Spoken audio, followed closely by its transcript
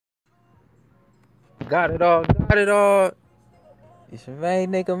Got it all, got it all. It's your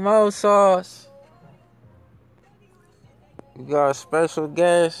main nigga Mo Sauce. We got a special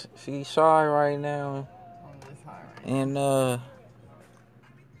guest. She's shy right now. I'm just high right And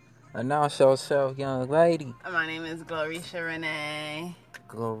announce yourself, young lady. My name is Glorisha Renee.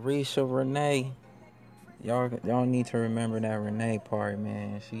 Glorisha Renee. Y'all need to remember that Renee part,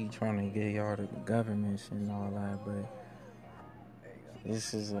 man. She trying to get y'all the governments and all that, but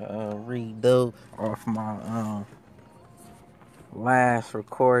this is a redo off my last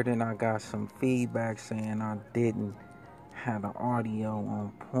recording. I got some feedback saying I didn't have the audio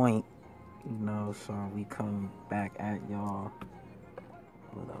on point, so we come back at y'all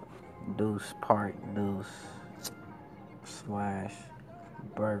with a deuce /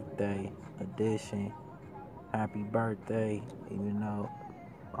 birthday edition. Happy birthday, even though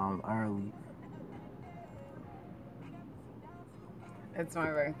I'm early. It's my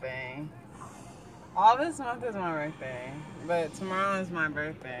birthday. All this month is my birthday, but tomorrow is my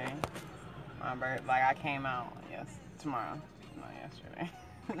birthday. I came out tomorrow, not yesterday.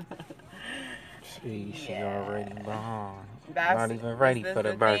 She already behind. That's not even ready for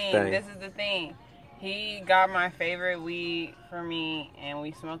the birthday. This is the thing. He got my favorite weed for me, and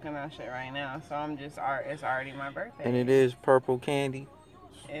we smoking that shit right now. So it's already my birthday. And it is purple candy.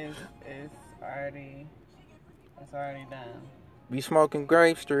 It's already done. We smoking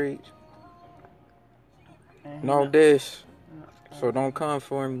Grape Street. No No. dish. So don't come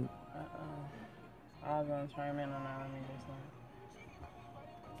for me. I was gonna chime in on that. Let me just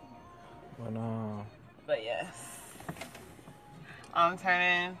know. But yes. I'm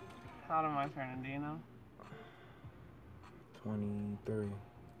turning. How old am I turning? Do you know? 23.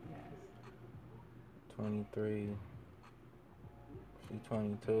 Yes. 23. She's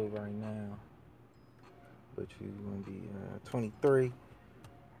 22 right now. But she's gonna be 23.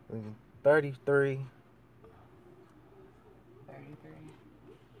 33. 33.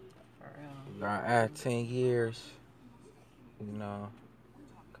 For real. You gotta add 10 years.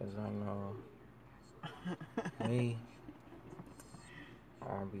 Cause I know me.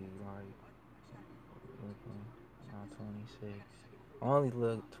 I'll be like looking not 26. I only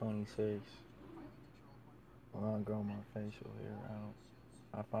look 26 when I grow my facial hair out.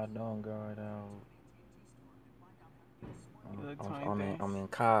 If I don't grow it out, You look 23. I'm in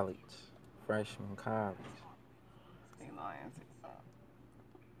college, freshman college. You lying.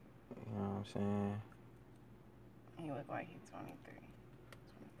 You know what I'm saying? He look like he's 23.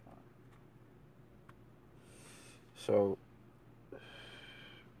 24. So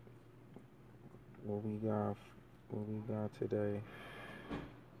what we got today?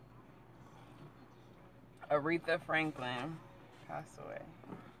 Aretha Franklin passed away.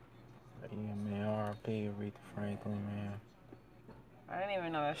 Yeah, man, R.I.P. Aretha Franklin, man. I didn't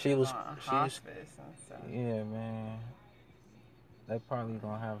even know that she was on hospice and stuff. Yeah, man. They probably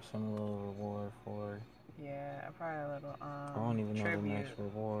gonna have some little reward for her. Yeah, probably a little I don't even know the next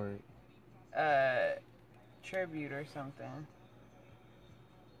reward. Tribute or something.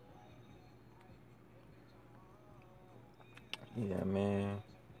 Yeah, man.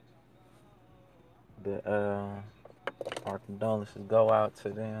 Our condolences go out to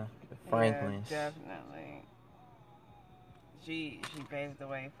them, the Franklins. Yeah, definitely. She paved the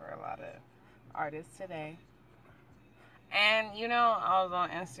way for a lot of artists today. And I was on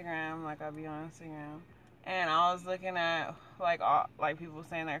Instagram, like I be on Instagram, and I was looking at like people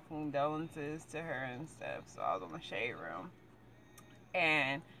saying their condolences to her and stuff. So I was on the Shade Room,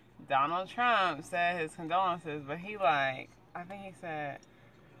 and Donald Trump said his condolences, but I think he said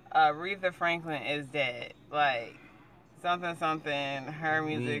Aretha Franklin is dead. Like something. Her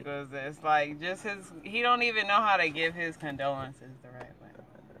music was this. Like just he don't even know how to give his condolences the right way.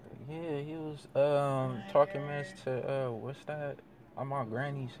 Yeah, he was talking mess to what's that? My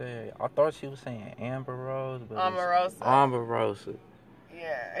granny said. I thought she was saying Amber Rose, but Omarosa. Omarosa.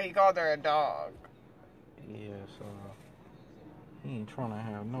 Yeah, he called her a dog. Yeah, so he ain't trying to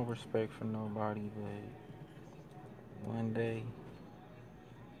have no respect for nobody, but one day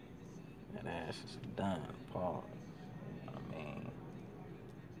that ass is done, Paul. I mean,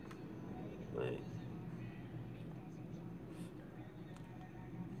 but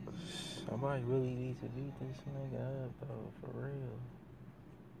somebody really needs to beat this nigga up, though, for real.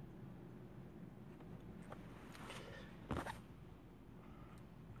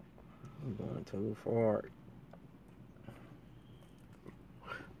 I'm going too far.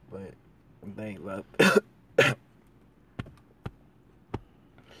 But they love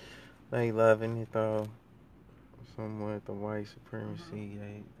they loving it though. Somewhat the white supremacy.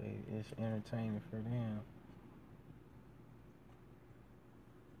 It's entertaining for them.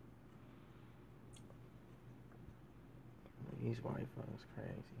 These white folks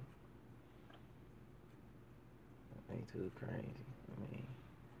crazy. They too crazy. I mean,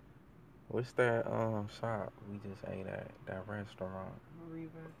 what's that shop we just ate at? That restaurant?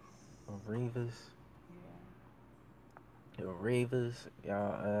 Rivas. Rivas. Yeah. Rivas.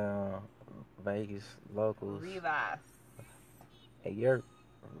 Y'all Vegas locals. Rivas. Hey, you're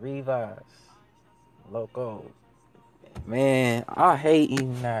Rivas. Loco. Man, I hate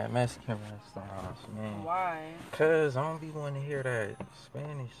eating at Mexican restaurants, man. Why? Cause I don't be wanting to hear that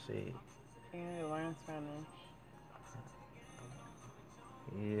Spanish shit. You need to learn Spanish.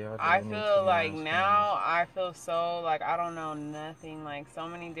 Yeah, I do need to feel like learn now I feel so like I don't know nothing. Like so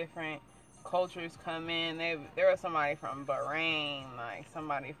many different cultures come in. There was somebody from Bahrain, like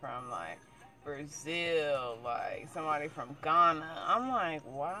somebody from like Brazil, like somebody from Ghana. I'm like,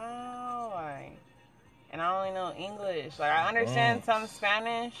 wow, like, and I only know English. Like I understand some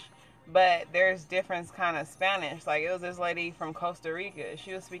Spanish, but there's different kind of Spanish. Like it was this lady from Costa Rica.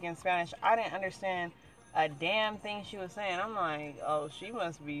 She was speaking Spanish. I didn't understand a damn thing she was saying. I'm like, oh, she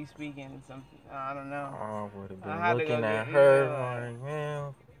must be speaking something. I don't know. I would have I been had to looking go at get her like,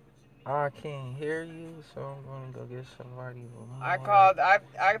 man, I can't hear you, so I'm gonna go get somebody with more. I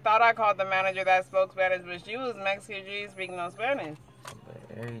thought I called the manager that spoke Spanish, but she was Mexican. She didn't speak no Spanish.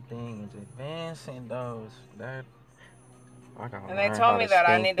 But everything is advancing, those that I gotta And they learn told how me to that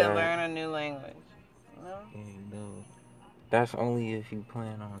I speak need to that. learn a new language. You know? Yeah, you do. That's only if you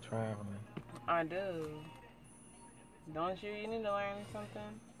plan on traveling. I do. Don't you? You need to learn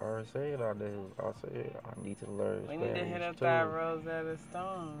something. I said I do. I said I need to learn We Spanish need to hit up too. that Rosetta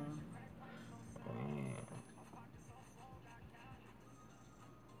Stone. Man.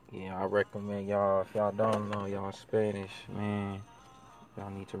 Yeah, I recommend y'all, if y'all don't know y'all Spanish, man, y'all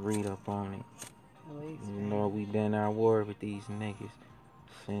need to read up on it. You know, we been at war with these niggas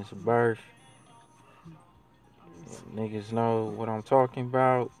since birth. Niggas know what I'm talking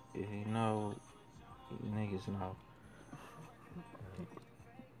about. If you know, niggas know.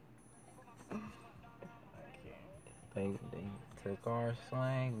 They took our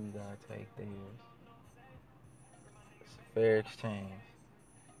slang, we gotta take theirs. It's a fair exchange.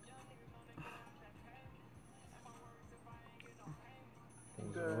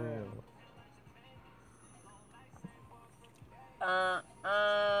 It's real.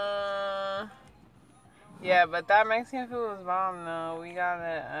 Yeah, but that Mexican food was bomb though. We got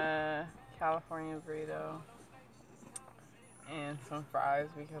a California burrito and some fries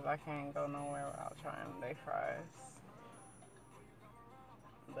because I can't go nowhere without trying their fries.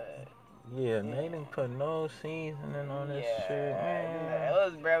 But Yeah, they didn't put no seasoning on this shit, man. it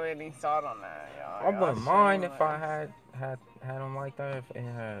was barely any salt on that, y'all. I wouldn't mind if I shameless. had them like that if it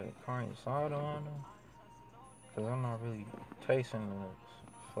had carne asada on them. Cause I'm not really tasting the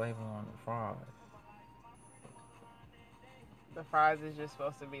flavor on the fries. The fries is just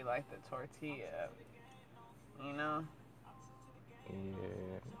supposed to be like the tortilla, you know?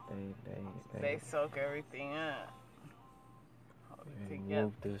 Yeah, They soak everything up. they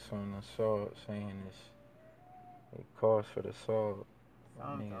moved this on the salt, saying it costs for the salt.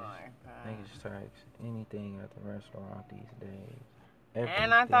 Something like that. Niggas tax anything at the restaurant these days. Everything.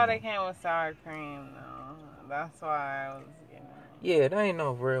 And I thought it came with sour cream though. That's why I was getting it. Yeah, that ain't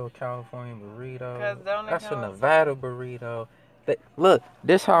no real California burrito. That's a come with Nevada burrito. Look,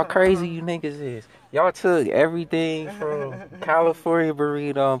 this how crazy you niggas is. Y'all took everything from California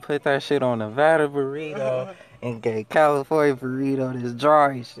burrito and put that shit on Nevada burrito and gave California burrito this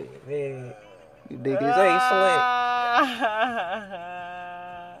dry shit, man. You niggas ain't slick.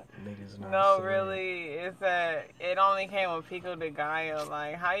 Niggas not No, slick. really, it only came with pico de gallo.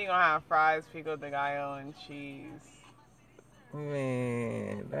 Like, how you gonna have fries, pico de gallo, and cheese?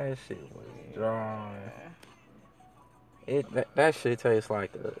 Man, that shit was dry. That shit tastes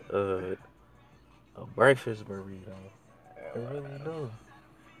like a breakfast burrito. It really do.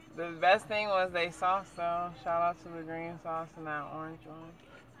 The best thing was they sauce though. Shout out to the green sauce and that orange one.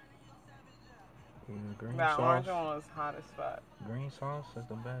 Yeah, that orange one was hot as fuck. Green sauce is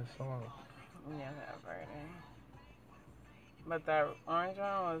the best sauce. Yeah, that verde. But that orange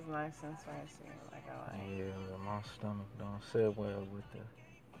one was nice and spicy. Like I like. Yeah, my stomach don't sit well with the.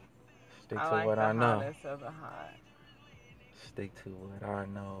 Stick I to like what the I know. hottest of the hot. Stick to what I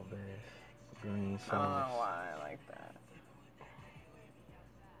know best. Green sauce. I don't know why I like that.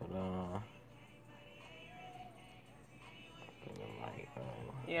 But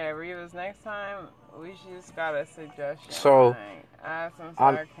yeah, Rivas, next time we just got a suggestion. So like, add some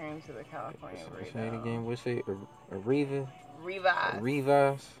sour cream to the California burrito. Say it again. What's it? Rivas.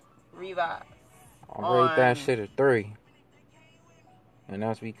 Rivas. I rate that shit a 3, and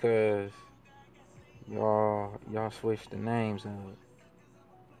that's because y'all switched the names up.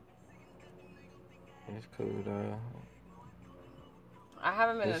 It's cool though. I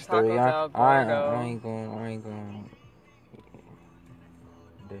haven't been It's to three. Tacos El I Gordo. ain't going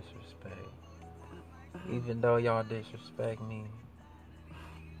disrespect. Even though y'all disrespect me,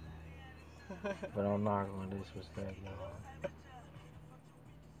 but I'm not gonna disrespect y'all.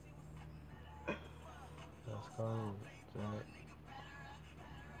 That's cool.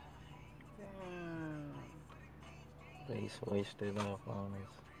 Damn. They switched it up on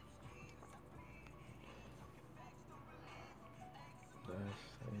us. That's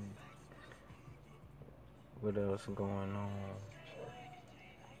it. What else going on?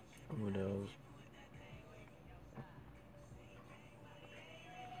 What else?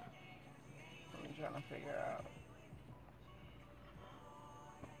 I'm trying to figure out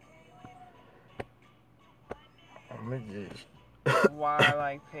I'ma just why I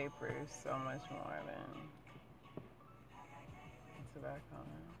like papers so much more than tobacco.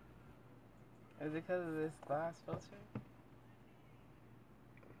 Is it because of this glass filter?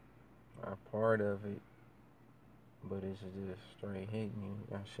 a part of it, but it's just straight hitting you.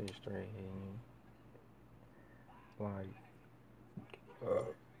 That shit straight hitting you. Like,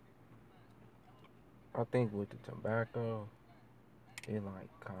 I think with the tobacco, it like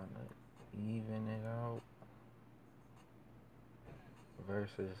kind of even it out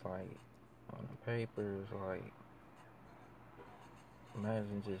versus like on the papers. Like,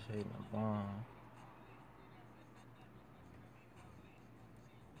 imagine just hitting a bomb.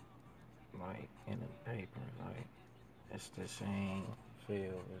 Like in the paper, like it's the same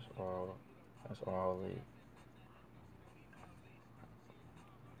feel. It's all. That's all it.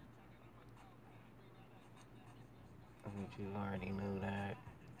 I think you already knew that.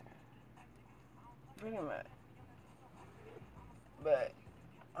 Pretty much. But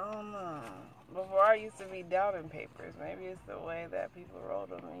I don't know. Before I used to be doubting papers. Maybe it's the way that people roll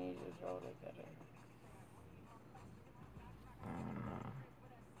them and you just roll it better. I don't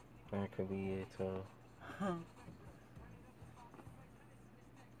know. That could be it too.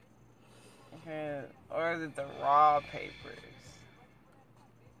 Okay. Or is it the raw papers?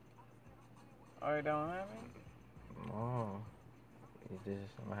 Or it don't have it? No, it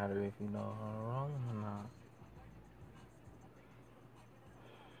just matter if you know how to roll them or not.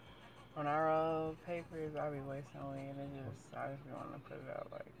 When I roll papers, I be wasting weed. I just be wanting to put it out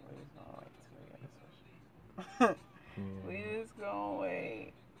like, we just gonna wait till we get a switch. We Yeah. just gonna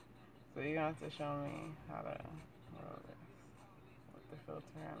wait. So you're gonna have to show me how to roll this with the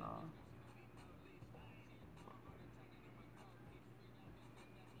filter and all.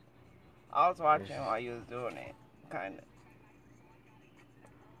 I was It's watching while you was doing it, kind of.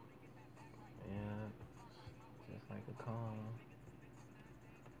 yeah, just like a cone.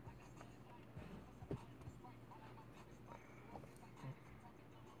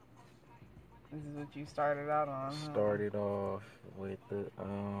 This is what you started out on, Started off with the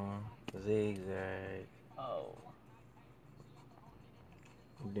zigzag, huh? Oh.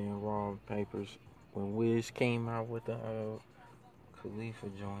 then raw papers. When Wiz came out with the Khalifa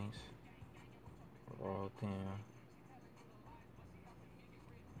joints, raw them.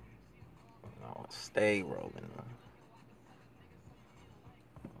 I stay rolling them,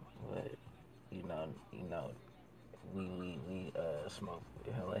 but you know, we smoke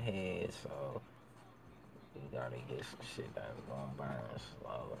hella heads, so we gotta get some shit that's gonna burn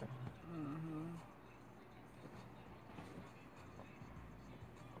slower. Mhm.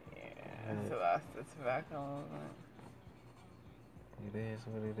 Yeah. But So that's the tobacco movement. it is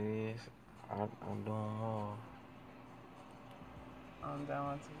what it is. I'm doing more. I'm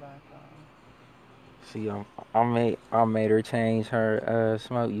done with tobacco. See, I made her change her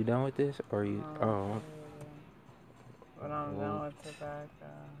smoke. You done with this, or you? Oh, But I'm done whoop. with tobacco.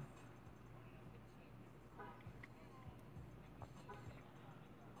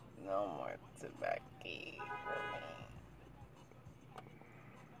 No more tobacco for me.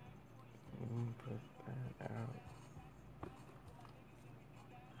 Put that out.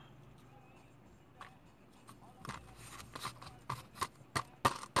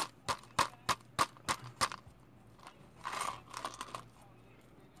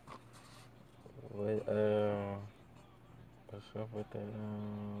 What what's up with the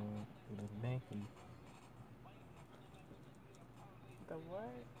Mickey? The what?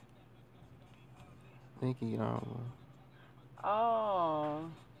 Mickey album. Oh.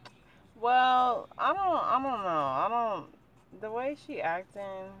 Well, I don't know. I don't the way she acting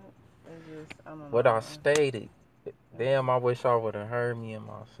is just I don't What I know. stated. Damn, I wish I would have heard me in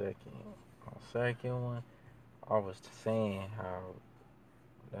my second one. I was saying how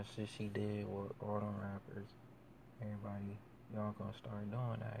That shit she did with all them rappers. Everybody, y'all gonna start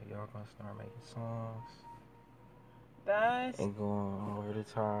doing that. Y'all gonna start making songs That's and going over the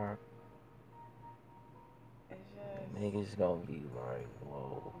top. it's just Niggas gonna be like,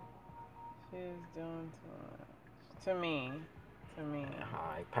 whoa. she's doing too much. To me. To me.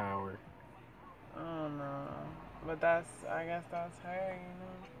 High power. I don't know. But I guess that's her, you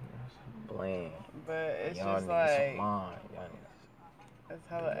know? That's bland. But it's Y'all just need some like, mind. Y'all need it's to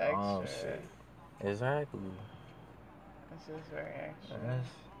do hella your own extra. shit. Exactly. It's just very extra. That's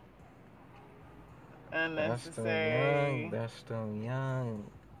still young. Unnecessary. That's still young.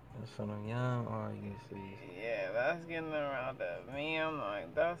 That's some young audiences. Yeah, that's getting them riled up. Me, I'm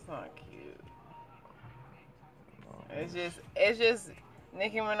like, that's not cute. It's just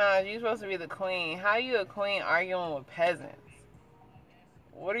Nicki Minaj, you supposed to be the queen. How you a queen arguing with peasants?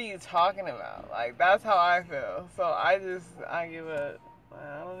 What are you talking about? Like, that's how I feel. So I give up.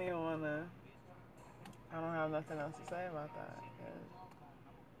 I don't even want to, I don't have nothing else to say about that. 'Cause,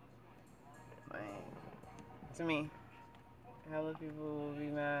 like, to me, hella people will be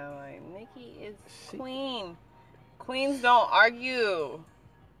mad. Like, Nicki is queen. Queens don't argue.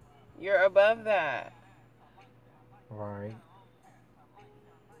 You're above that. Right.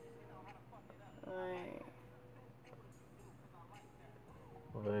 Like,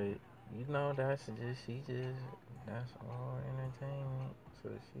 But you know that's that's all entertainment. So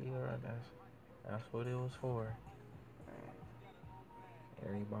that's what it was for.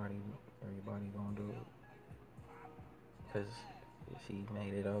 Everybody gonna do it. Cause if she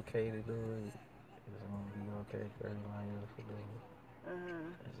made it okay to do it, it's gonna be okay for everybody else to do it.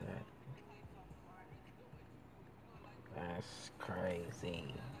 Exactly. That's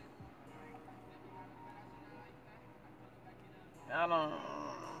crazy. I don't.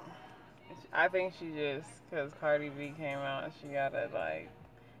 I think she just, because Cardi B came out, she gotta like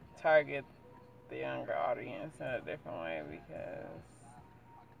target the younger audience in a different way because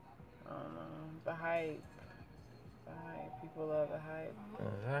I don't know the hype. The hype. People love the hype. That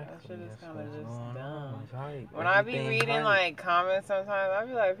Exactly. shit is That's kind of what's just going on. dumb. It's hype. When I be Everything reading hype. like comments sometimes, I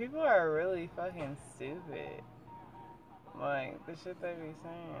be like, people are really fucking stupid. Like the shit they be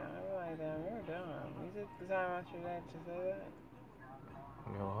saying, I be like, damn, you're dumb. You took the time out your day to say that.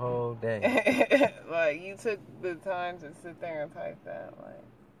 Your whole day. Like you took the time to sit there and type that. Like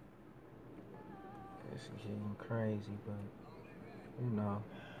It's getting crazy, but you know,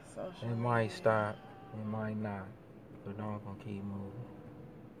 social it media. might stop, it might not, but I'm gonna keep moving.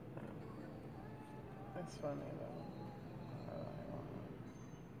 It's funny though.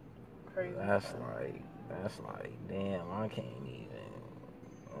 Crazy That's funny. like, damn, I can't even.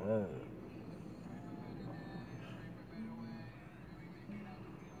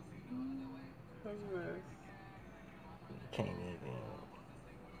 Who's this? Can't even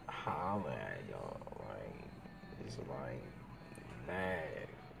holler at y'all. Like, it's like bad.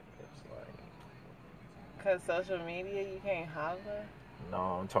 It's like, Cause social media, you can't holler. no,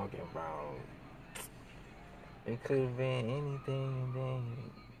 I'm talking about. It could have been anything, and then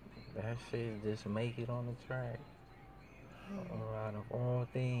that shit just make it on the track. Or out of all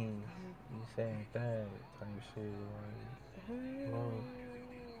things, you said that type shit. Like, whoa.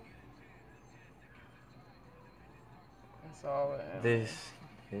 It's all an This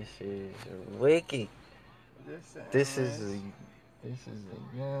image. this is wicked. Just an This is image. a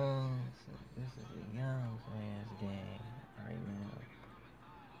young man's game right now.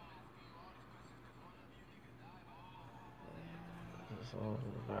 It's all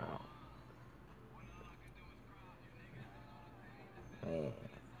about, man.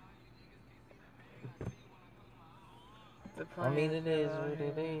 The I mean, playing it field is out what it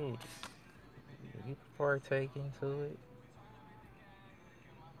here. is. You partake into it.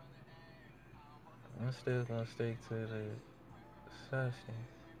 I'm still gonna stick to the substance.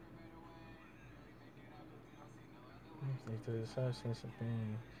 Stick to the substance of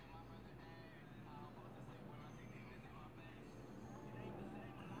things.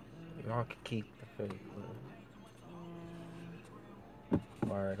 Y'all can keep the fake love.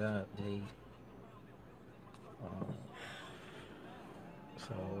 Fired up, G. Um,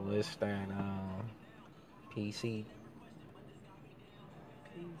 so what's that? PC,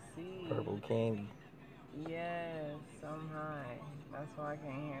 PC. purple candy. Yes, I'm high. That's why I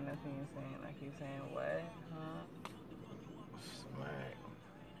can't hear nothing you're saying. I keep saying what? Huh? Smack.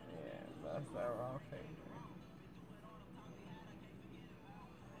 Yeah, that's that wrong picture.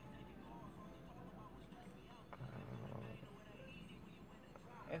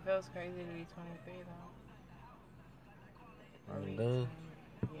 It feels crazy to be 23 though. Or You late do?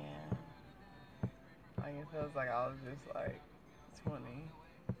 20. Yeah. Like it feels like I was just like 20.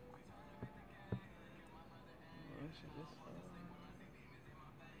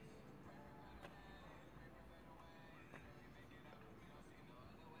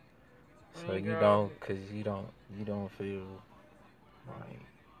 So you you grow up, don't, cause you don't feel like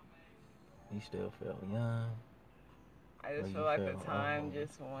you still feel young, I or just feel you like the feel time old.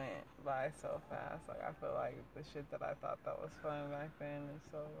 just went by so fast. Like I feel like the shit that I thought that was fun back then is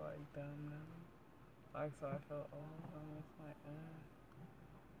so like dumb now. Like so I feel old. I'm just like,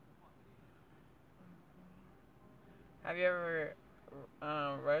 Have you ever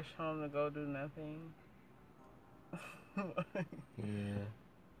rushed home to go do nothing? Yeah.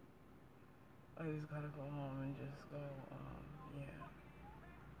 I just gotta go home and just go, yeah,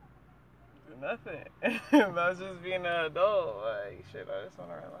 do nothing. That's just being an adult. Like, shit, I just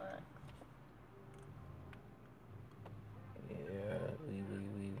wanna relax. Yeah,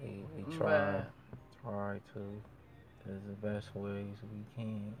 we But try to, as the best ways we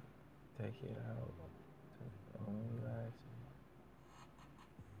can, take it out to relax.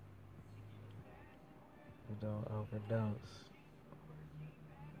 We don't overdose.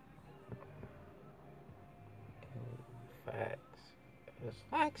 Facts. It's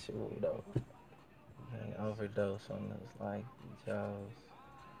factual though. You can't overdose on this life you chose.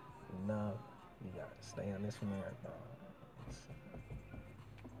 You know, you gotta stay on this marathon. It's,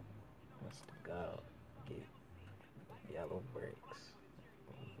 it's the goal. Get yellow bricks.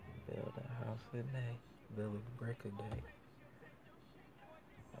 Build a house a day. Build a brick a day.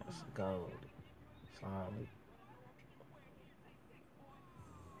 That's gold. Solid.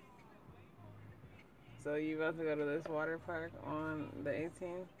 so you about to go to this water park on the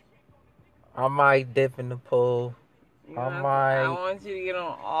 18th? I might dip in the pool. You I have to. I might want you to get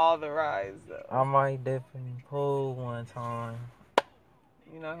on all the rides though. I might dip in the pool one time.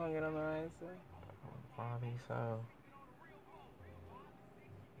 You're not gonna get on the rides though. Probably so.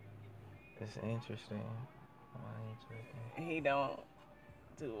 It's interesting. He don't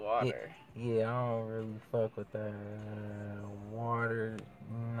do Yeah, water. yeah, I don't really fuck with that water,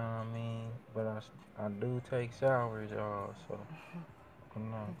 you know what I mean? But I do take showers, y'all, so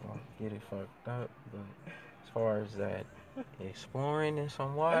I'm not gonna get it fucked up. But as far as that exploring in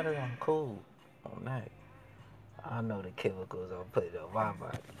some water, I'm cool on that. I know the chemicals I'll put on my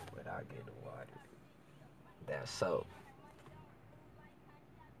body, but I get the water. That's soap.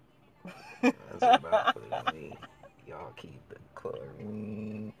 That's what I put in me. Y'all keep the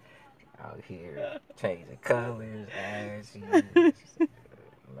chlorine out here changing colors, ashes.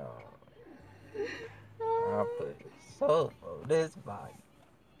 No, I put soap on this body.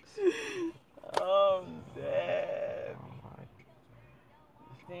 I'm dead. I'm like,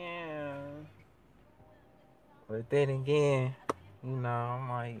 Damn. but then again, I'm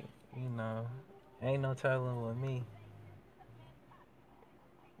like, ain't no telling with me.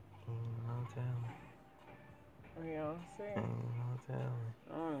 Ain't no telling. You know what I'm saying? Ain't no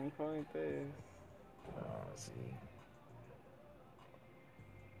telling. I'm point this. Oh, see.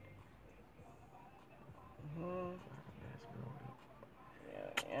 Hmm. That's good.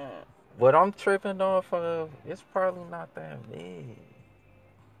 Yeah, yeah. What I'm tripping off of, it's probably not that big.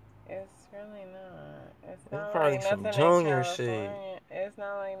 It's really not. It's It's not probably like some nothing in junior shit. California. It's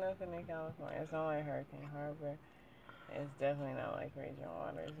not like nothing in California. It's not like Hurricane Harbor. It's definitely not like Raging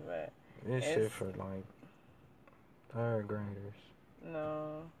Waters, but This it's shit for like third graders.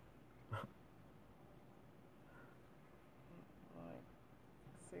 no like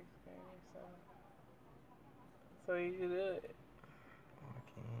sixth grade or so. So you can do it. I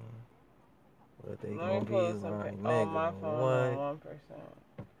can't. But they Let me gonna be pull some. like, Oh, nigga, my phone on what? 1%.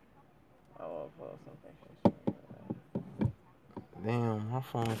 I will pull some pictures for you. Damn, my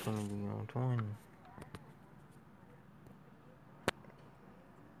phone's gonna be on 20.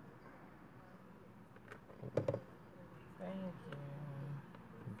 Thank you.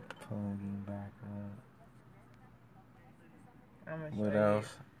 Plugging back up. I'm gonna What show you. else?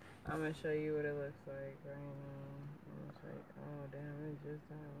 I'm gonna show you what it looks like right now. I'm gonna show you. Oh damn! It just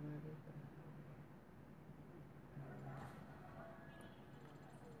died when I did that.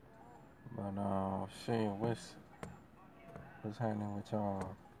 But shit, what's happening with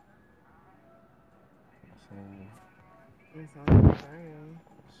y'all? See, It's on Friday.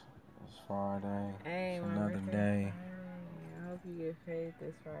 it's Friday. Hey, It's my another birthday day. Friday. I hope you get paid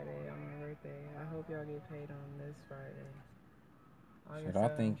this Friday on my birthday. I hope y'all get paid on this Friday. Shit, August I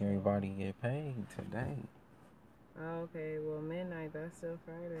think 17th. everybody get paid today. Oh, okay, well midnight. That's still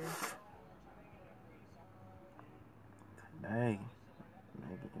Friday. Today.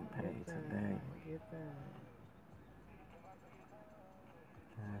 They getting Get paid that. today. Get that.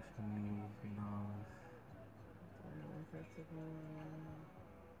 Cash in these dollars. Damn, if I took my-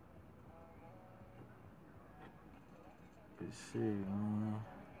 But shit,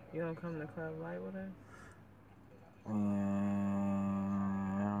 You gonna come to Club Light with us? I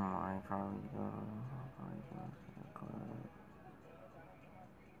might probably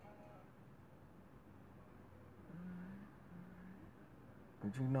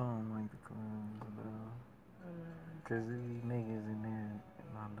But you know I don't like the clubs, though. Cause there be niggas in there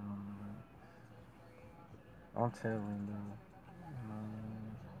and I don't know. I'm telling though. You know what I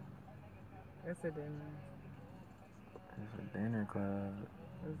mean? It's a dinner. It's a dinner club.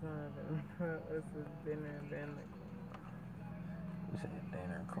 It's not a dinner club. It's a dinner club. You said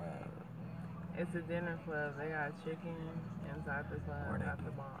dinner club. It's a dinner club. They got chicken inside the club at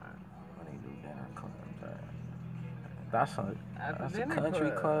the bar. Where they do dinner clubs at? That's a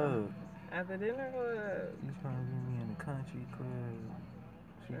country club. At the dinner club. You trying to get me in the country club?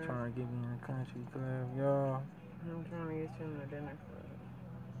 She trying to get me in the country club, y'all. I'm trying to get you in the dinner club.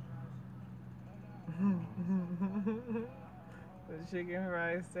 The chicken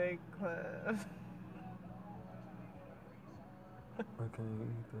fried steak club. I can't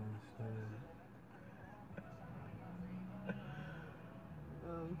eat that shit.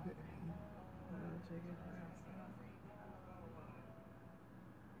 Okay. Chicken fried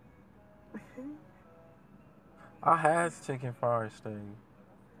steak. I had chicken fried steak.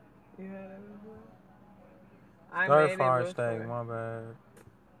 You had it before? Stir fried steak, my bad.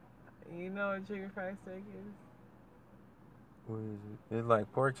 You know what chicken fried steak is? What is it? It's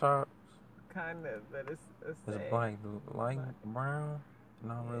like pork chops? Kind of, but it's a steak. It's like light brown?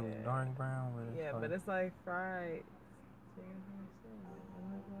 Not really dark brown, but it's but it's like fried chicken fried steak. It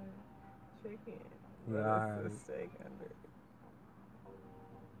looks like chicken. But it's a steak under it.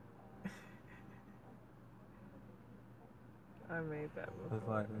 I made that before. It's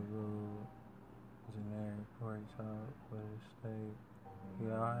like a little generic pork chop with a steak.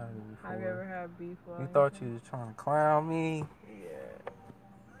 Yeah, I had it before. Have you ever had beef? You thought you was trying to clown me? Yeah.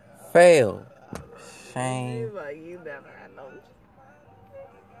 Fail. Shame. Like you never had no.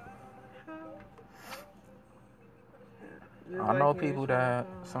 I know people that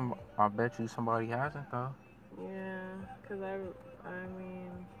I bet you somebody hasn't though. Yeah, cause I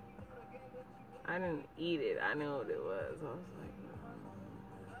mean, I didn't eat it. I knew what it was. I was like, no,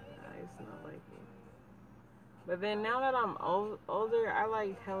 I used to not like it. But then now that I'm older, I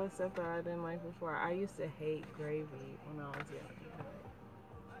like hella stuff that I didn't like before. I used to hate gravy when I was young.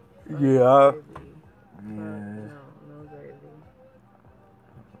 Yeah. Gravy. No gravy.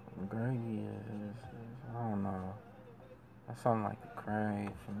 Gravy is, I don't know. That's something like a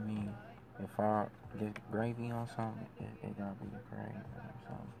crave for me. If I get gravy on something, it gotta be a crave or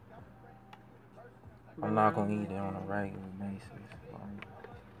something. I'm not gonna eat it on a regular basis. Like,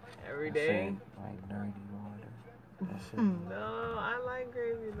 every day? Like dirty water. No, I like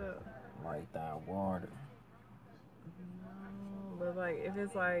gravy though. Like that water. No, but like if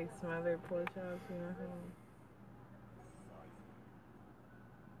it's like smothered pork chops, you're not gonna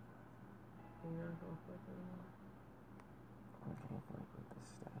fuck with it. I can't fuck with this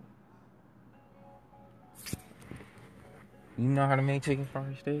stuff. You know how to make chicken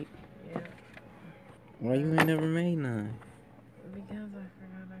fried steak? Yeah. Why you ain't never made none? Because I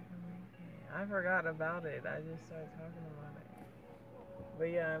forgot I could make it. I forgot about it. I just started talking about it. But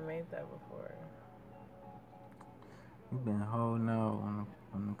yeah, I made that before. You've been holding out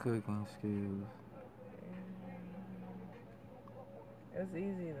on the cooking skills. It's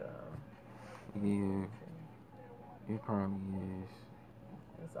easy though. Yeah, it probably is.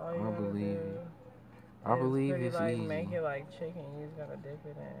 That's all you gotta do. I believe it's like, easy. Make it like chicken. You just gotta dip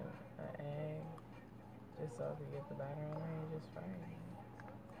it in an egg, just so if you get the batter on there, you just fry it.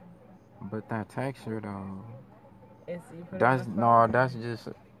 But that texture though, it's you put that's it in that's just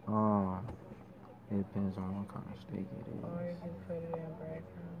it depends on what kind of steak it is. Or you can put it in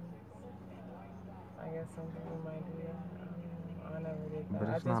breadcrumbs. I guess some people might do that. I never did that. But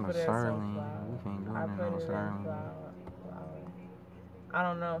it's not a sirloin. We can't do it in no sirloin. Flour. I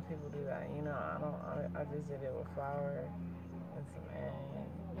don't know if people do that. You know, I just did it with flour and some egg.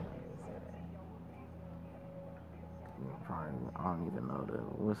 Probably, I don't even know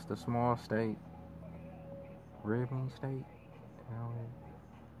what's the small steak? Rib meat steak?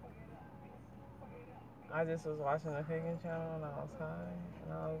 I just was watching the cooking channel and I was high.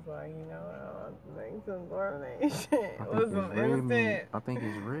 And I was like, you know what, I'll make some gourmet shit. With some instant. I think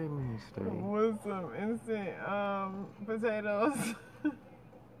it's rib meat steak. With some instant potatoes.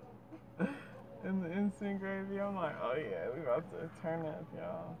 And the instant gravy. I'm like, oh yeah, we about to turn up,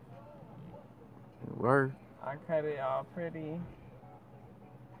 y'all. It worked. I cut it all pretty.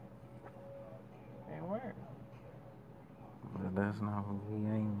 It worked. But that's not what we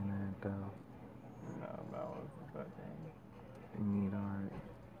aiming at though. No, that was the thing.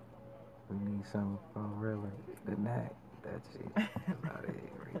 We need something for realer than that. That's it. That's about it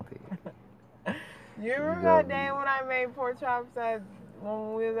right there. You remember that day when I made pork chops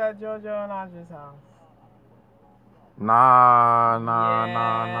when we was at JoJo and Audrey's house? Nah, I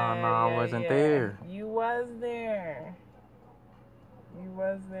Yeah, wasn't yeah. there. You was there. You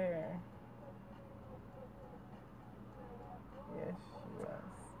was there. Yes, you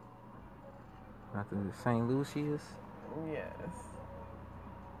was. Not the St. Lucius. Yes.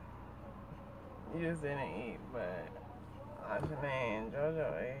 You just didn't eat, but Janine,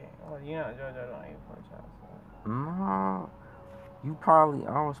 JoJo ate. Well, you know JoJo don't eat pork chops. So. No, I was probably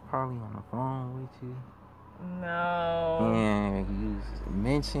on the phone with you. No. And you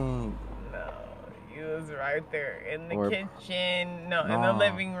mentioned. No. You was right there in the Or kitchen. No, in the no.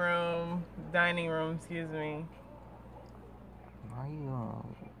 living room, dining room, excuse me. Why you gonna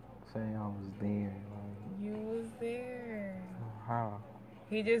say I was there? Like, You was there. how?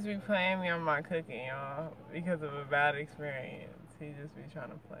 He just be playing me on my cooking, y'all, because of a bad experience. He just be trying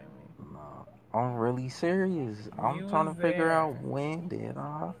to play me. No, I'm really serious. I'm trying to figure out when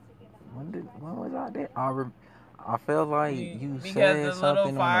was I there? I felt like you because said the little something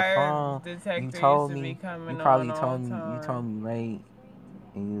on the fire phone. detector You used told to be me. You coming on probably all told the me. You told time. me late,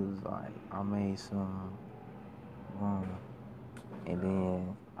 and you was like, I made some, and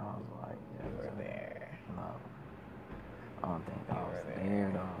then I was like, You were there. no, I don't think You I was were there there.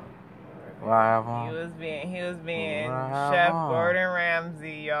 though. What I have on? He was being What I have Chef on? Gordon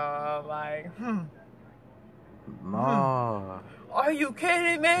Ramsay, y'all. Like, No. Are you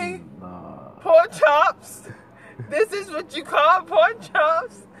kidding me? No. Pork chops? This is what you call pork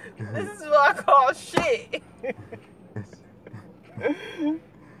chops? This is what I call shit. You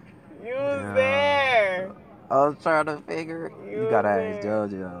was there. I was trying to figure. You gotta ask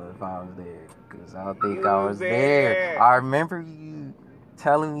JoJo if I was there, cause I don't think I was there. I remember you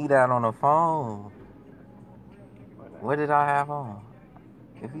telling me that on the phone. What did I have on?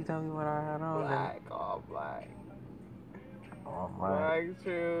 If you tell me what I had on, black, all black. All black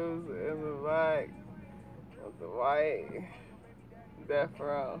shoes and the black with the white death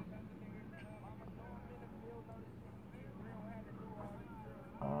row.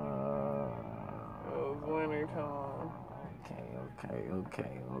 It was winter time.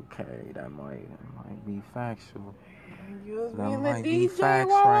 Okay. That might be factual. You was That being the might be DJ facts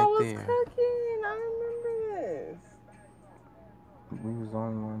while I right was there. cooking. I remember this. We was the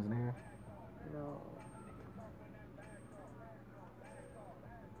only ones there. No.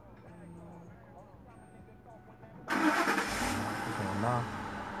 No.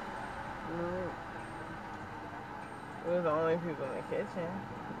 We were the only people in the kitchen.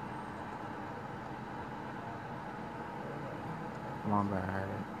 My bad.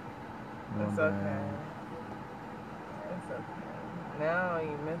 It's okay. It's okay. Now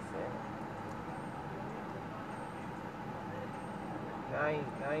you miss it. Now you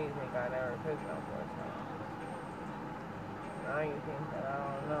think I never cooked no pork chops. Now you think that I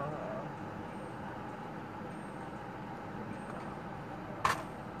don't know how.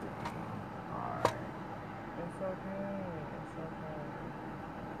 Alright. It's okay.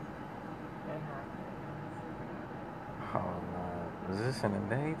 It happens. Oh no. Was this in the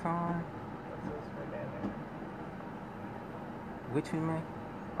daytime? This was for dinner. What you made?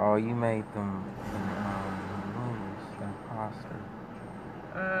 Oh, you made them noodles, that pasta.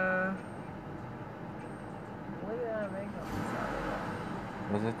 What did I make on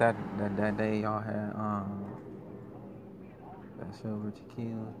Saturday? Was it that day y'all had that show with your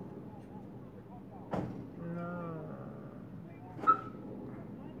kids? No.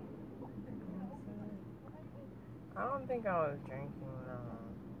 I don't think I was drinking,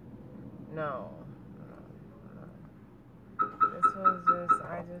 no. This was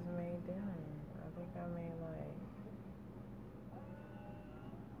I just made dinner. I think I made like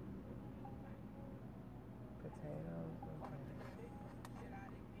potatoes.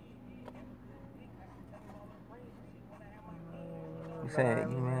 You said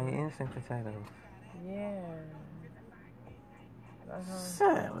you made instant potatoes. Yeah.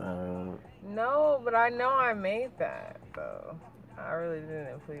 Shut up. No, but I know I made that, though. I really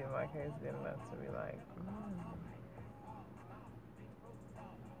didn't plead my case good enough to be like,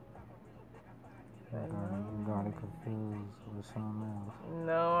 You got it confused with something else.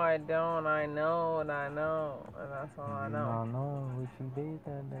 No, I don't. I know, and that's all I know. You not knowing what you did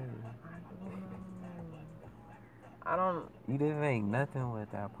that day. I don't. You didn't make nothing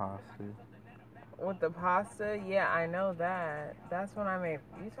with that pasta. With the pasta, yeah, I know that. That's when I made.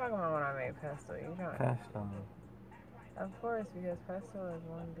 You talking about when I made pesto? Pesto. Of course, because pesto is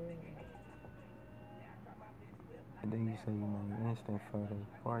one dish. And then you say you made instant for the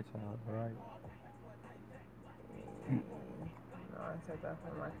pork chops, right? No, I said that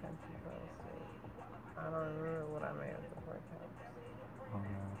for my country toast. I don't remember what I made with the pork chops.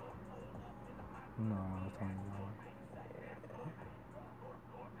 Okay. You know what I'm talking about.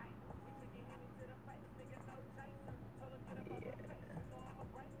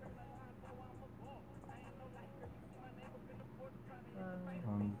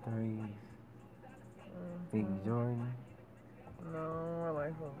 Think you Jordan? No, I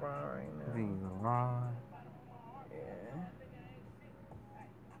like LeBron right now. Think you LeBron? Yeah.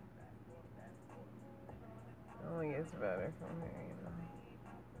 It only gets better from here,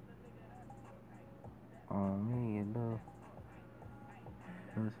 Me, you know.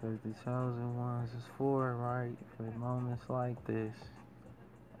 That's what the chosen ones is for, right? For moments like this.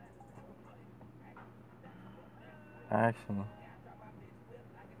 Actually,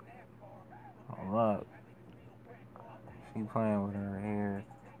 hold up. She playing with her hair.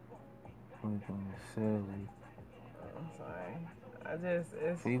 Looking silly. I'm sorry.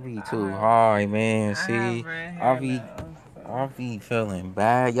 She be too high, man. I See, have red hair now, I be feeling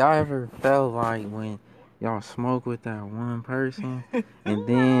bad. Y'all ever felt like when y'all smoke with that one person and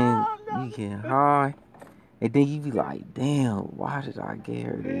then you get high and then you be like, damn, why did I get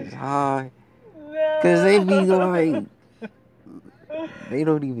her this high? Cause they be like, they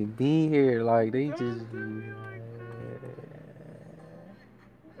don't even be here. Like they just be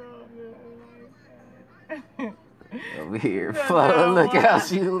over here. Look how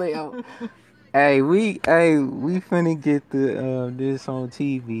she live. Hey, we finna get the this on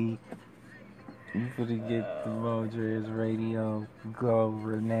TV. We finna get the Modriz radio. Go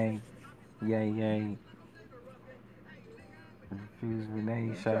Renee. Yay. Refuse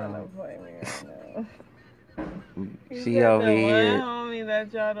Renee show. She over here. One homie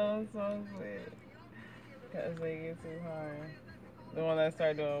that y'all don't smoke with. Cause they get too high. The one that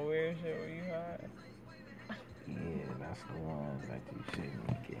started doing weird shit where you high. Yeah, that's the ones that you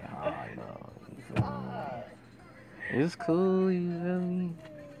shouldn't get high though. You feel me? It's cool, you feel me?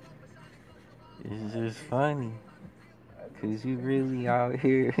 It's just funny. Cause you really out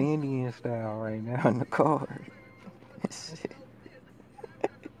here Indian style right now in the car.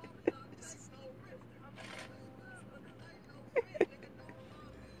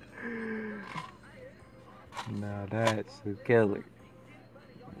 Now that's a killer.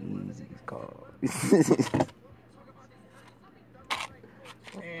 Easy call.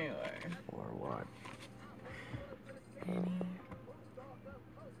 Anyway. Or what?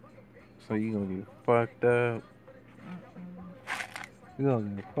 So you gonna get fucked up? You gonna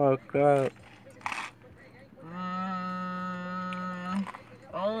get fucked up?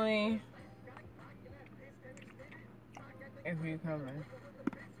 Only if you coming.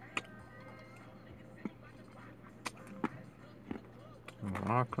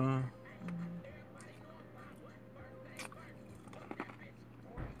 Morocco?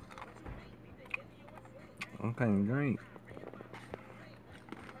 I can't drink.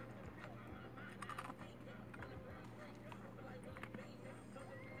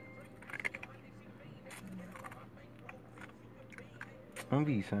 Don't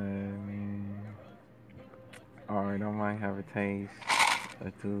be sad, man. Alright, I might have a taste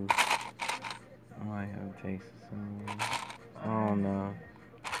or two. I might have a taste of something. I don't know.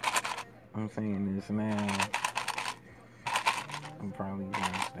 I'm saying this now. I'm probably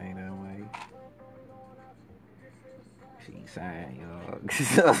gonna stay that way. She sad, y'all.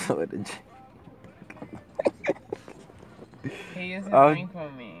 He used to drink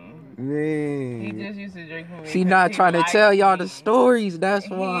with me. Man. He just used to drink with me. She not trying to tell y'all the stories. That's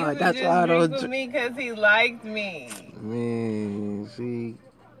why. That's why I don't drink with me because he liked me. Man, see,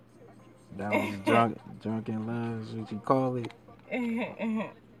 that was drunken love. Is what you call it.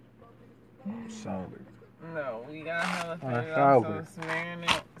 I'm sober. No, we got hella figured out some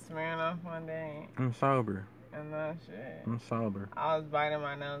smearing off one day. I'm sober. And that shit. I'm sober. I was biting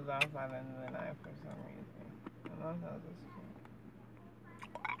my nose off by the end of the night for some reason. My nose was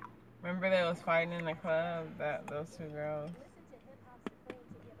cute. Remember they was fighting in the club, those two girls?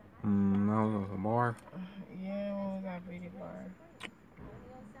 No, it was a bar. Yeah, when we was at beauty bar.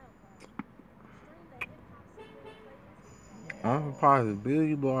 Yeah. I'm surprised the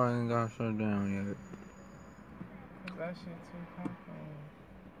beauty bar ain't got shut down yet. Cause that shit too poppin'.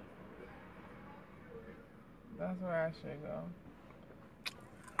 That's where I should go.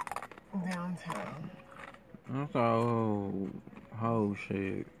 Downtown. That's all whole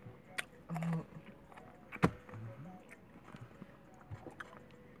shit.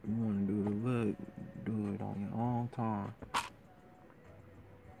 You wanna do the look, do it on your own time.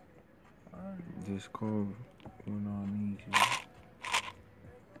 Just call when I need you.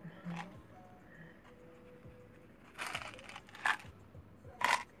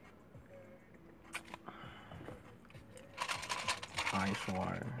 Ice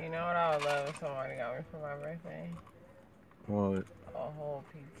water. You know what I would love if somebody got me for my birthday? What? A whole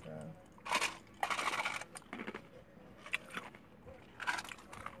pizza.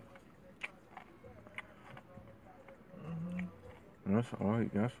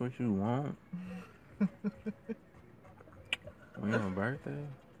 That's what you want? When your birthday?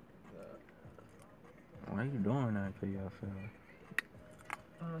 Why you doing that to yourself?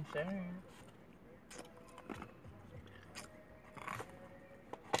 I'm sure.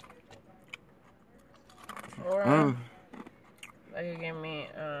 Or they could give me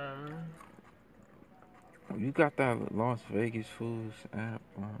You got that Las Vegas Foods app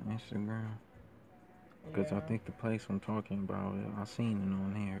on Instagram? Because I think the place I'm talking about, I seen it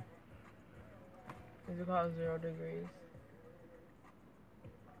on here. Is it called 0 Degrees?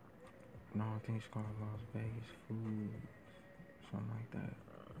 No, I think it's called Las Vegas Foods. Something like that.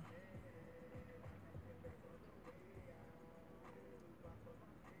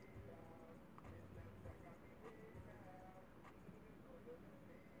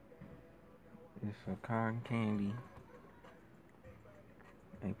 It's a cotton candy.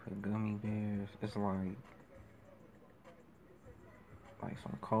 They put gummy bears. It's like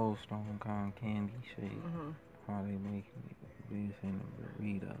some Cold Stone cotton candy shake. How they make it. This in a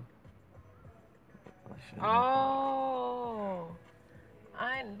burrito. Oh,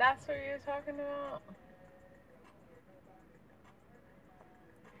 that's what you're talking about?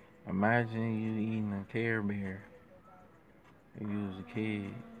 Imagine you eating a Care Bear if you was a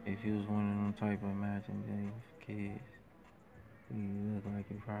kid. If you was one of them type of imaginary kids, you look like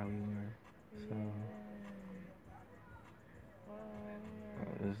you probably were. So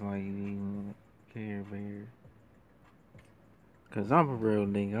it's like you eating a Care Bear. Cause I'm a real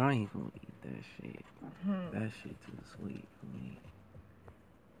nigga, I ain't gonna eat that shit. That shit too sweet for me.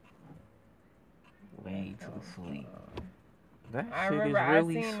 Way too sweet. That shit is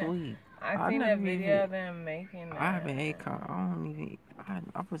really sweet. I seen a video of them making that. I haven't ate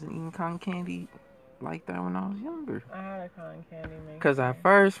I wasn't eating cotton candy like that when I was younger. I had a cotton candy maker. Cause at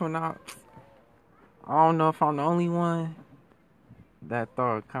first when I don't know if I'm the only one that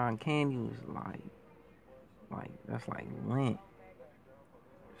thought cotton candy was like that's like lint.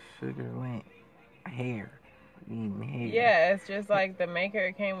 Sugar lint. Hair. Eating hair. Yeah, it's just like the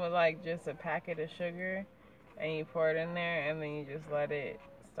maker came with like just a packet of sugar and you pour it in there and then you just let it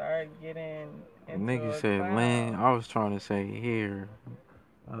start getting into Nigga a said cloud. lint. I was trying to say hair.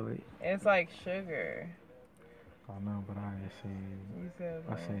 It's like sugar. I know, but I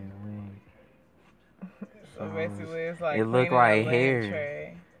said lint. So basically it's like it looked like hair.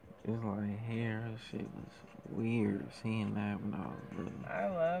 Tray. It's like hair. That shit was weird seeing that when I was little. I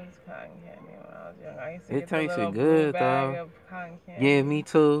loved cotton candy when I was young. I used to It get the tasted little good blue bag though. of cotton candy. Yeah, me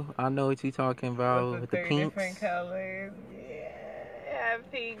too. I know what you talking about with the 3 pinks. different colors. Yeah,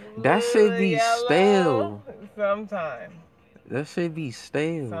 pink, blue, that should be yellow. stale. Sometimes. That should be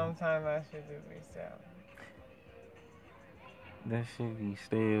stale. Sometimes that should be stale. That should be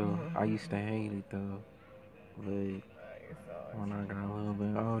stale. I used to hate it though. But when I got a little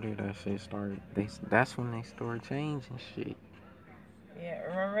bit older, that shit started. That's when they started changing shit. Yeah,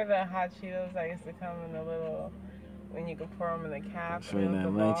 remember the hot Cheetos that used to come in the little, when you could pour them in the cap? So when that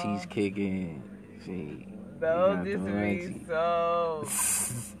munchies kick in, see. Those used to be so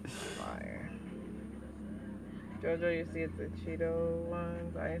fire. JoJo used to get the Cheeto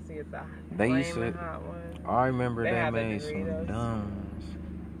ones. I used to get the flaming hot ones. I remember they made some dumbs.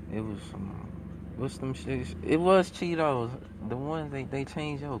 It was some. What's them shit? It was Cheetos. The ones they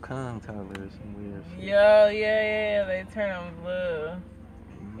changed your tongue colors and weird shit. Yo, yeah. They turn them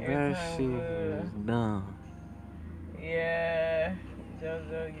blue. That shit was dumb. Yeah.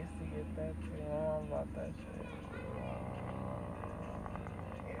 JoJo used to get that too. My mom bought that shit.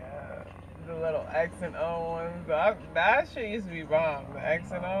 Yeah. The little X and O ones. That shit used to be bomb. The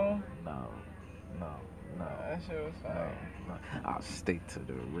X and O. No. That shit was fire. I'll stick to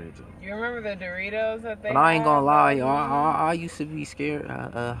the original. You remember the Doritos that they But I ain't gonna lie, I used to be scared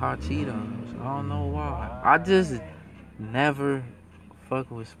of hot Cheetos. I don't know why. I just never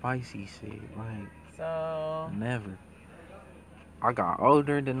fuck with spicy shit. Never. I got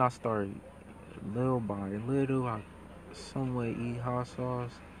older, then I started little by little. I somewhat eat hot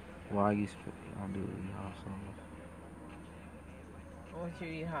sauce. Well, I do eat hot sauce. What you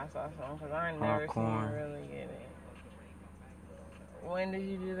eat hot sauce on? Because I ain't never seen you really get it. When did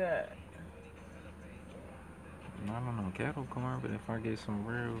you do that? I don't know, kettle corn, but if I get some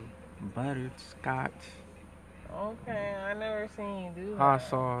real buttered scotch. Okay, I never seen you do that. Hot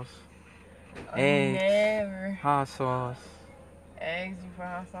sauce. Eggs. Never. Hot sauce. Eggs, you put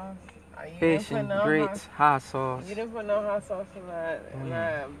hot sauce? Fish and grits, hot sauce. You didn't put no hot sauce in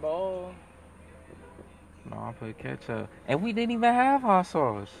that bowl? No, I put ketchup. And we didn't even have hot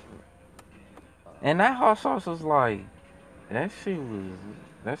sauce. And that hot sauce was like, that shit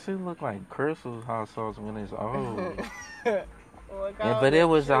looked like Crystal's hot sauce when it's old. Look Yeah, out but the it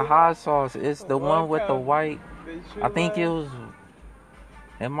was a true. hot sauce. It's the one Look with the out white. the true I think it love. was.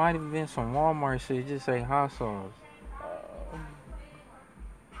 It might have been some Walmart shit. Just say hot sauce. Oh,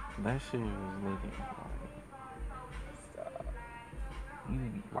 That shit was looking stop.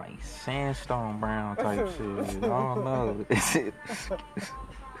 like sandstone brown type shit. I don't know.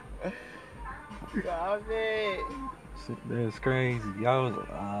 Stop it. That's crazy. Y'all was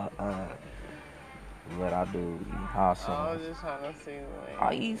what I do eat hot I sauce. was just trying to see I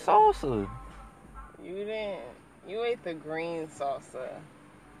when eat salsa. you didn't. You ate the green salsa.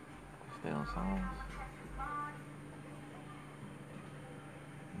 Still sauce.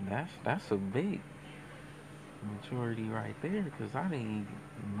 That's a big majority right there, cause I didn't eat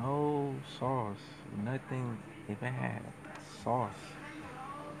no sauce, nothing if it had sauce.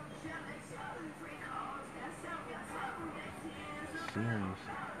 Serious.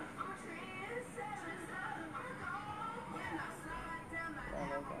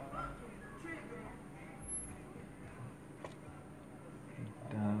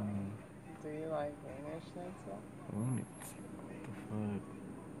 Dummy. Do you like Wiener Schnitzel? What the fuck?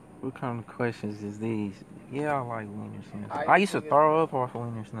 What kind of questions is these? Yeah, I like Wiener Schnitzel. I used to throw up off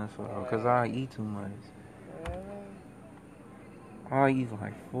Wiener Schnitzel because I eat too much. Really? I eat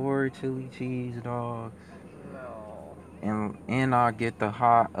like 4 chili cheese dogs. No. And I get the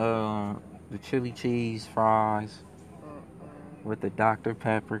hot the chili cheese fries with the Dr.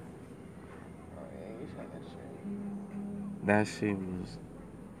 Pepper. Oh yeah, you trying to shit. That shit was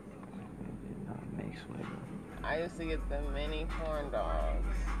not mixed with it. I used to get the mini corn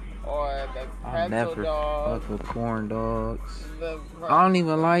dogs or the I pretzel never dogs. fuck with corn dogs. I don't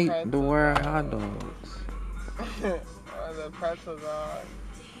even like the word hot dogs. Or the pretzel dogs.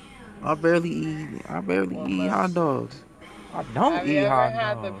 I barely eat hot dogs. I don't Have you eat ever hot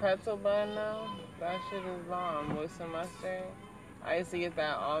had the dogs. pretzel bun though? That shit is bomb with some mustard. I used to get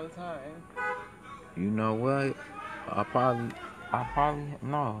that all the time. You know what? I probably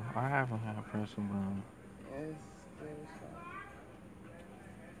no. I haven't had a pretzel bun. It's good as fuck.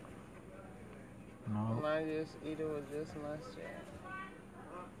 No, I just eat it with just mustard.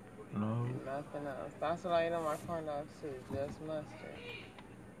 no. Nothing else. That's what I eat on my corn dogs too. Just mustard.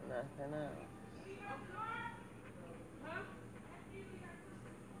 Nothing else.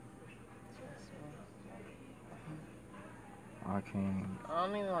 Just mustard. I can't. I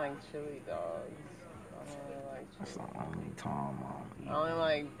don't even like chili dogs. I don't really like That's chili. the only time I'll eat. I only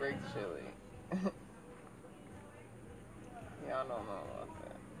like brick chili. Y'all don't know about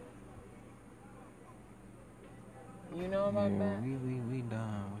that. You know about that? We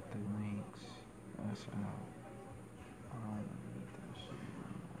done with the links. That's out. I don't eat that shit.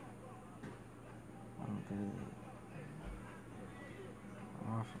 I'm good.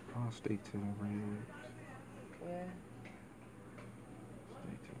 I'll stick to the ribs. Yeah.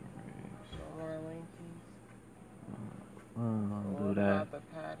 Stick to the ribs. No more Linkies. I don't want to What do that. about the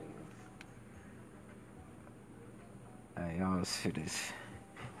patties? Hey, y'all see this.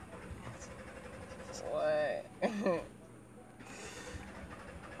 What?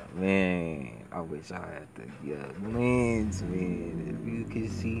 Man, I wish I had the young lens, man. If you can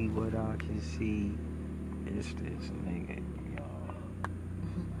see what I can see, it's this nigga, y'all,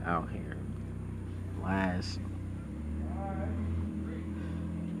 out here blasting.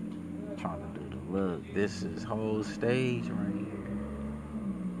 Trying to do the look. This is whole stage right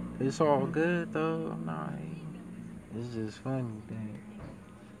here. It's all good though. I'm not hating. It's just funny that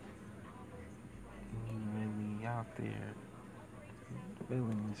he really out there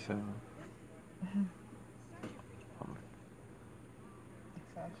feeling himself.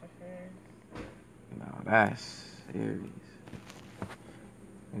 Sasha Fierce. No, that's serious.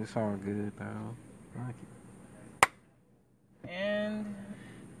 It's all good though. I like it. And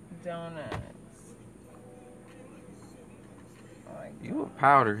donuts. Like You a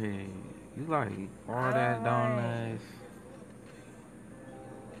powder head. You like all that I donuts.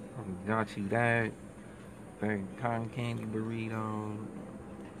 I got you that cotton candy burrito.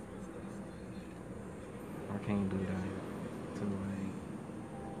 I can't do that. Too late.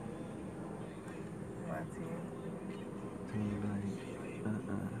 my teeth. Too late.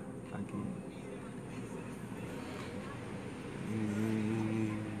 I can't.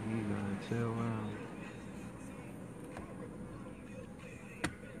 You gotta chill out.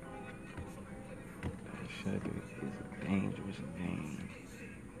 That sugar is a dangerous game.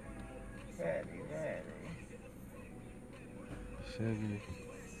 Ready. Sugar.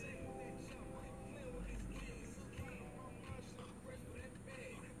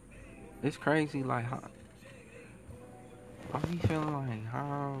 It's crazy, like how I be feeling like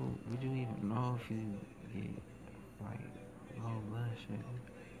how would you even know if you get like low blood sugar.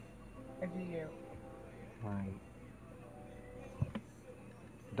 If you get Like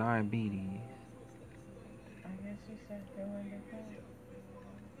diabetes. I guess you said feeling different.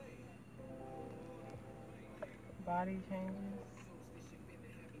 Body changes.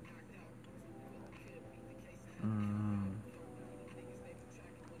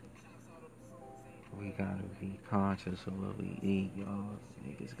 We gotta be conscious of what we eat, y'all.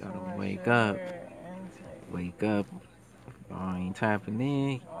 Niggas Too gotta much wake up. sugar intake. Wake up. Y'all ain't tapping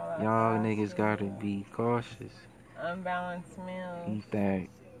in. All that Y'all fast niggas gotta food. be cautious. Unbalanced meals. Eat that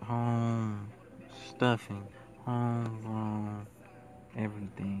home stuffing, homegrown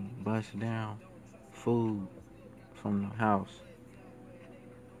everything. Bust down food from the house.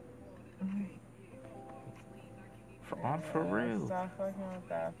 I'm for real. Stop fucking with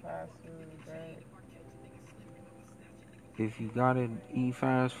that fast food, right? If you gotta eat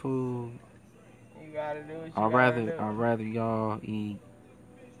fast food, You gotta do what you gotta do. I'd rather y'all eat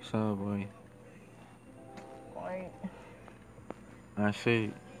Subway. White. That's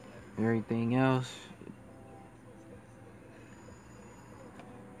it. Everything else,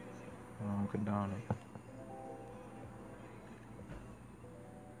 I don't condone it.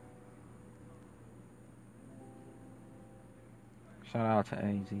 Shout out to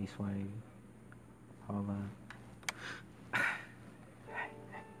AZ Sway. Hold on.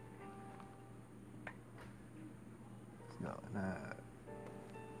 No, nah.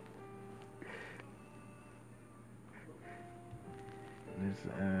 This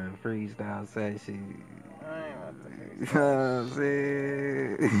freestyle session. I ain't about to You know what I'm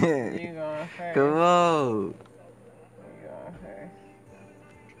saying? You going first. Come on. You going first.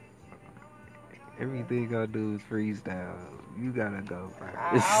 Everything I do is freestyle. You gotta go first. I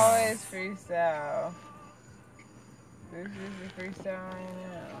always freestyle. This is the freestyle right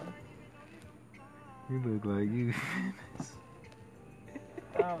now. You look like you.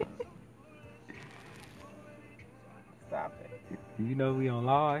 Stop it. You know we on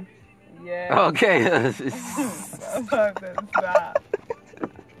live? Yeah. Okay. I'm about to stop.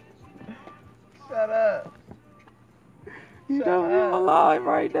 Shut up. You know we on live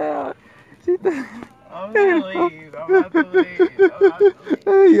right now. I'm gonna leave. I'm about to leave.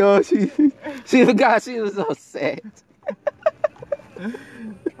 Hey, yo, she forgot she was on set.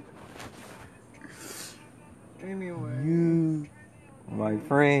 Anyway. You, my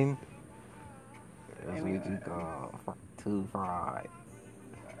friend, that's what you call too fried.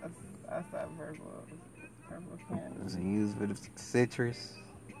 That's that purple candy. Is it used for the citrus?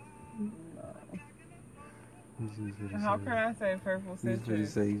 No. How can I say purple citrus? Used for to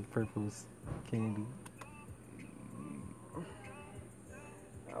say purple candy.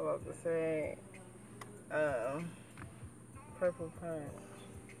 I was about to say purple punch.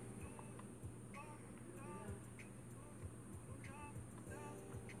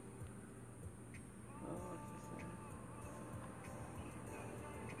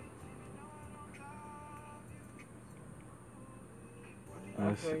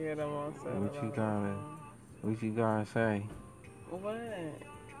 I forget I'm on set. What you gotta say? What?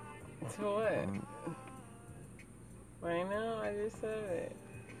 To what? Right now, I just said it.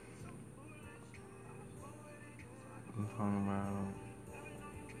 I'm talking about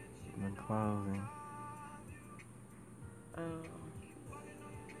the closing.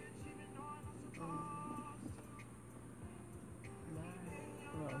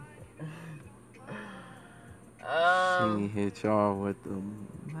 She hit y'all with the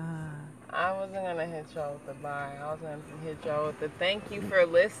I wasn't gonna hit y'all with the bye. I was gonna hit y'all with the thank you for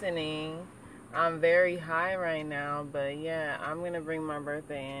listening. I'm very high right now, but yeah, I'm gonna bring my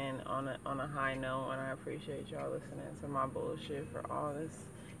birthday in on a high note, and I appreciate y'all listening to my bullshit for all this,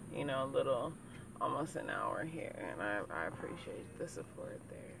 little almost an hour here, and I appreciate the support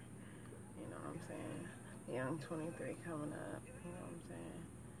there. You know what I'm saying? Young 23 coming up. You know what I'm saying?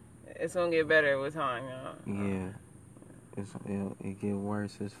 It's gonna get better with time, y'all. Yeah. It get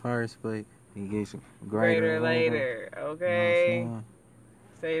worse at first, but it gets greater later. Okay. You know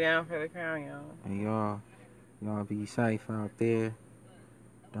stay down for the crown, y'all. And y'all be safe out there.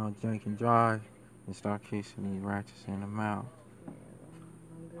 Don't drink and drive, and start kissing these ratchets in the mouth.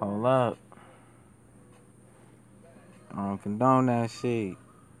 Hold up. I don't condone that shit.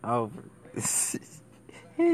 Over.